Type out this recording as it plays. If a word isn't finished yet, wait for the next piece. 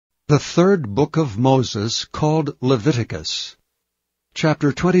The third book of Moses, called Leviticus.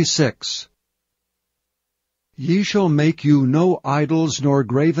 Chapter 26. Ye shall make you no idols nor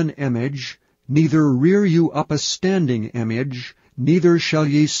graven image, neither rear you up a standing image, neither shall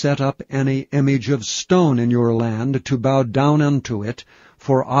ye set up any image of stone in your land to bow down unto it,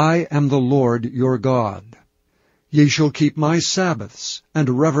 for I am the Lord your God. Ye shall keep my Sabbaths,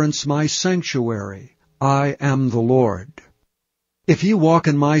 and reverence my sanctuary. I am the Lord. If ye walk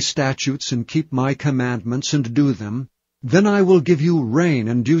in my statutes and keep my commandments and do them, then I will give you rain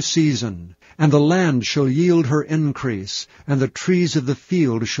in due season, and the land shall yield her increase, and the trees of the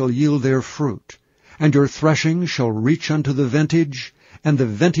field shall yield their fruit. And your threshing shall reach unto the vintage, and the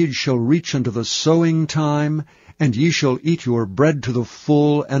vintage shall reach unto the sowing time, and ye shall eat your bread to the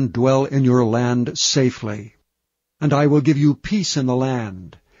full, and dwell in your land safely. And I will give you peace in the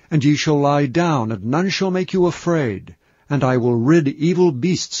land, and ye shall lie down, and none shall make you afraid. And I will rid evil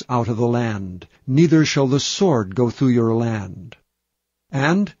beasts out of the land, neither shall the sword go through your land.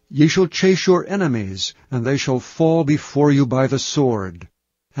 And ye shall chase your enemies, and they shall fall before you by the sword.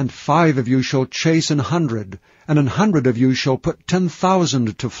 And 5 of you shall chase 100, and 100 of you shall put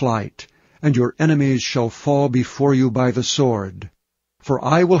 10,000 to flight, and your enemies shall fall before you by the sword. For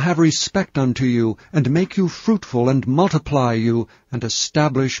I will have respect unto you, and make you fruitful, and multiply you, and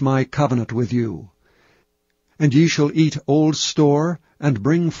establish my covenant with you. And ye shall eat old store, and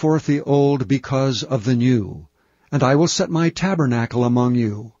bring forth the old because of the new. And I will set my tabernacle among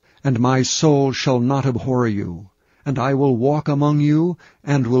you, and my soul shall not abhor you. And I will walk among you,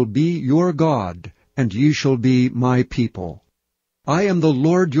 and will be your God, and ye shall be my people. I am the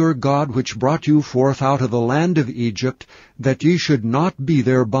Lord your God, which brought you forth out of the land of Egypt, that ye should not be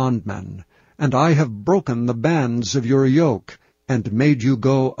their bondmen. And I have broken the bands of your yoke, and made you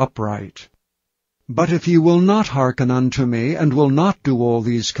go upright. But if ye will not hearken unto me, and will not do all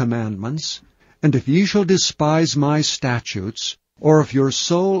these commandments, and if ye shall despise my statutes, or if your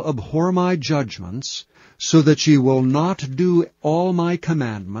soul abhor my judgments, so that ye will not do all my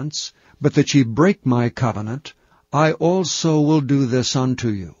commandments, but that ye break my covenant, I also will do this unto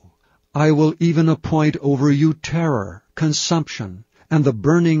you. I will even appoint over you terror, consumption, and the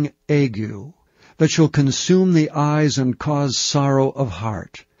burning ague, that shall consume the eyes and cause sorrow of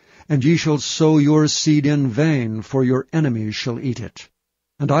heart. And ye shall sow your seed in vain, for your enemies shall eat it.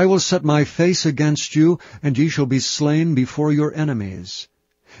 And I will set my face against you, and ye shall be slain before your enemies.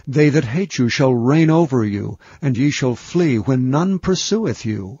 They that hate you shall reign over you, and ye shall flee when none pursueth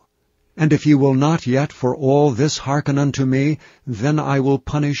you. And if ye will not yet for all this hearken unto me, then I will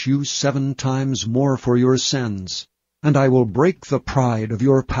punish you 7 times more for your sins. And I will break the pride of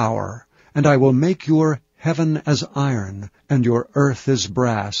your power, and I will make your heaven as iron, and your earth as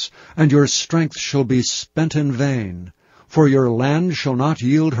brass, and your strength shall be spent in vain. For your land shall not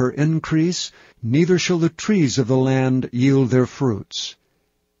yield her increase, neither shall the trees of the land yield their fruits.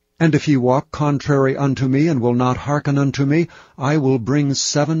 And if ye walk contrary unto me, and will not hearken unto me, I will bring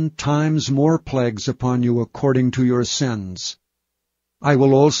 7 times more plagues upon you according to your sins. I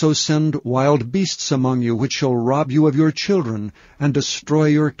will also send wild beasts among you, which shall rob you of your children, and destroy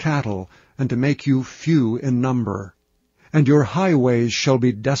your cattle, and to make you few in number. And your highways shall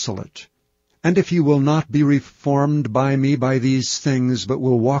be desolate. And if ye will not be reformed by me by these things, but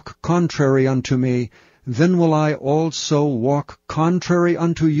will walk contrary unto me, then will I also walk contrary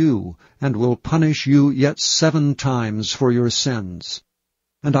unto you, and will punish you yet 7 times for your sins.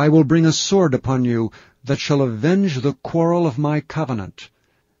 And I will bring a sword upon you, that shall avenge the quarrel of my covenant.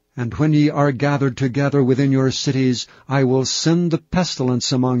 And when ye are gathered together within your cities, I will send the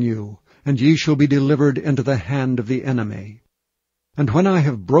pestilence among you, and ye shall be delivered into the hand of the enemy. And when I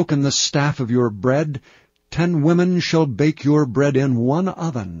have broken the staff of your bread, 10 women shall bake your bread in 1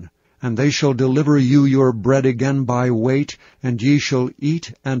 oven, and they shall deliver you your bread again by weight, and ye shall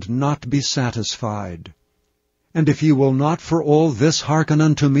eat and not be satisfied. And if ye will not for all this hearken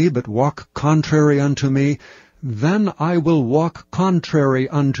unto me, but walk contrary unto me, then I will walk contrary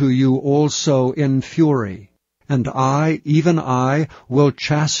unto you also in fury. And I, even I, will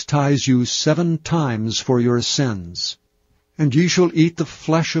chastise you 7 times for your sins. And ye shall eat the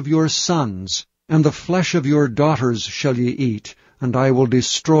flesh of your sons, and the flesh of your daughters shall ye eat, and I will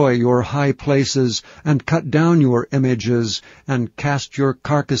destroy your high places, and cut down your images, and cast your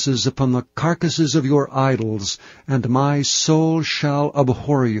carcasses upon the carcasses of your idols, and my soul shall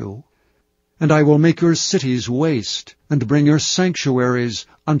abhor you. And I will make your cities waste, and bring your sanctuaries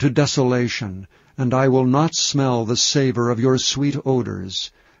unto desolation, and I will not smell the savor of your sweet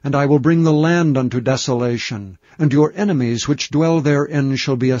odors. And I will bring the land unto desolation, and your enemies which dwell therein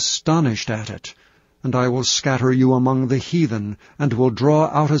shall be astonished at it. And I will scatter you among the heathen, and will draw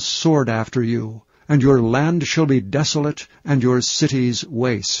out a sword after you, and your land shall be desolate, and your cities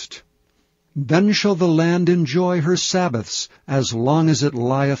waste. Then shall the land enjoy her Sabbaths, as long as it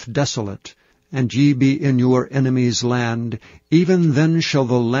lieth desolate, and ye be in your enemy's land, even then shall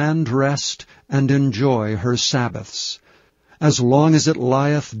the land rest, and enjoy her Sabbaths. As long as it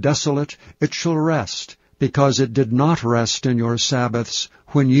lieth desolate, it shall rest, because it did not rest in your Sabbaths,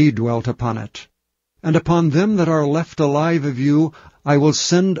 when ye dwelt upon it. And upon them that are left alive of you I will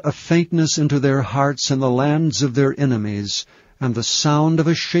send a faintness into their hearts in the lands of their enemies, and the sound of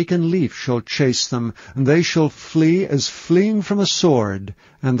a shaken leaf shall chase them, and they shall flee as fleeing from a sword,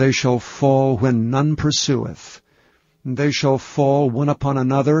 and they shall fall when none pursueth. And they shall fall one upon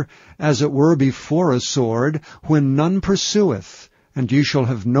another, as it were before a sword, when none pursueth, and ye shall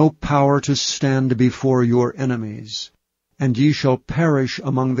have no power to stand before your enemies. And ye shall perish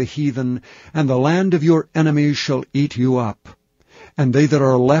among the heathen, and the land of your enemies shall eat you up. And they that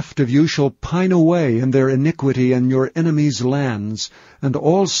are left of you shall pine away in their iniquity in your enemies' lands, and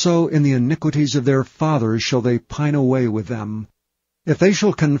also in the iniquities of their fathers shall they pine away with them. If they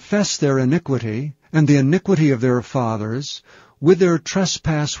shall confess their iniquity, and the iniquity of their fathers, with their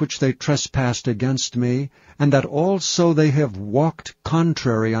trespass which they trespassed against me, and that also they have walked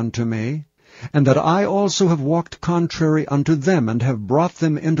contrary unto me, and that I also have walked contrary unto them, and have brought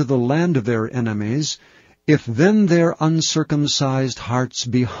them into the land of their enemies, if then their uncircumcised hearts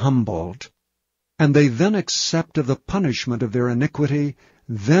be humbled, and they then accept of the punishment of their iniquity,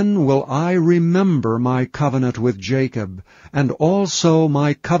 then will I remember my covenant with Jacob, and also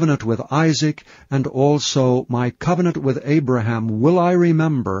my covenant with Isaac, and also my covenant with Abraham will I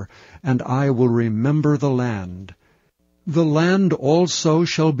remember, and I will remember the land. The land also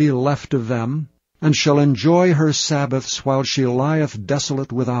shall be left of them, and shall enjoy her Sabbaths while she lieth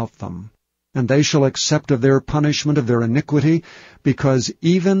desolate without them. And they shall accept of their punishment of their iniquity, because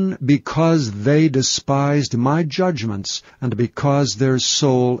they despised my judgments, and because their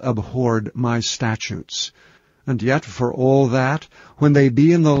soul abhorred my statutes. And yet for all that, when they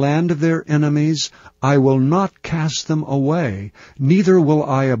be in the land of their enemies, I will not cast them away, neither will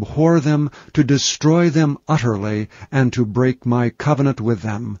I abhor them, to destroy them utterly, and to break my covenant with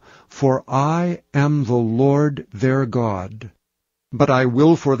them. For I am the Lord their God. But I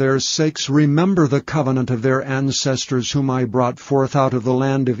will for their sakes remember the covenant of their ancestors, whom I brought forth out of the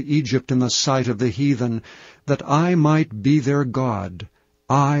land of Egypt in the sight of the heathen, that I might be their God.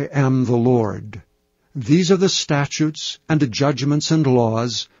 I am the Lord. These are the statutes and judgments and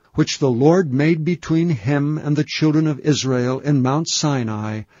laws, which the Lord made between him and the children of Israel in Mount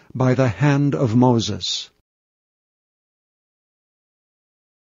Sinai by the hand of Moses.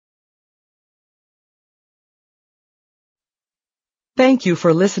 Thank you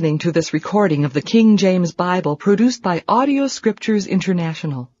for listening to this recording of the King James Bible produced by Audio Scriptures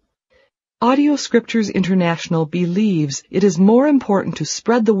International. Audio Scriptures International believes it is more important to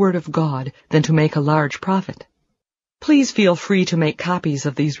spread the Word of God than to make a large profit. Please feel free to make copies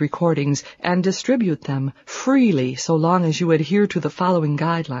of these recordings and distribute them freely so long as you adhere to the following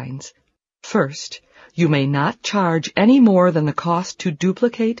guidelines. First, you may not charge any more than the cost to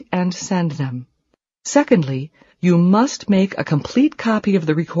duplicate and send them. Secondly, you must make a complete copy of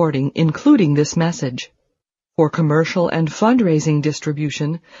the recording, including this message. For commercial and fundraising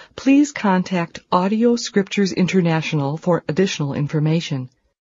distribution, please contact Audio Scriptures International for additional information.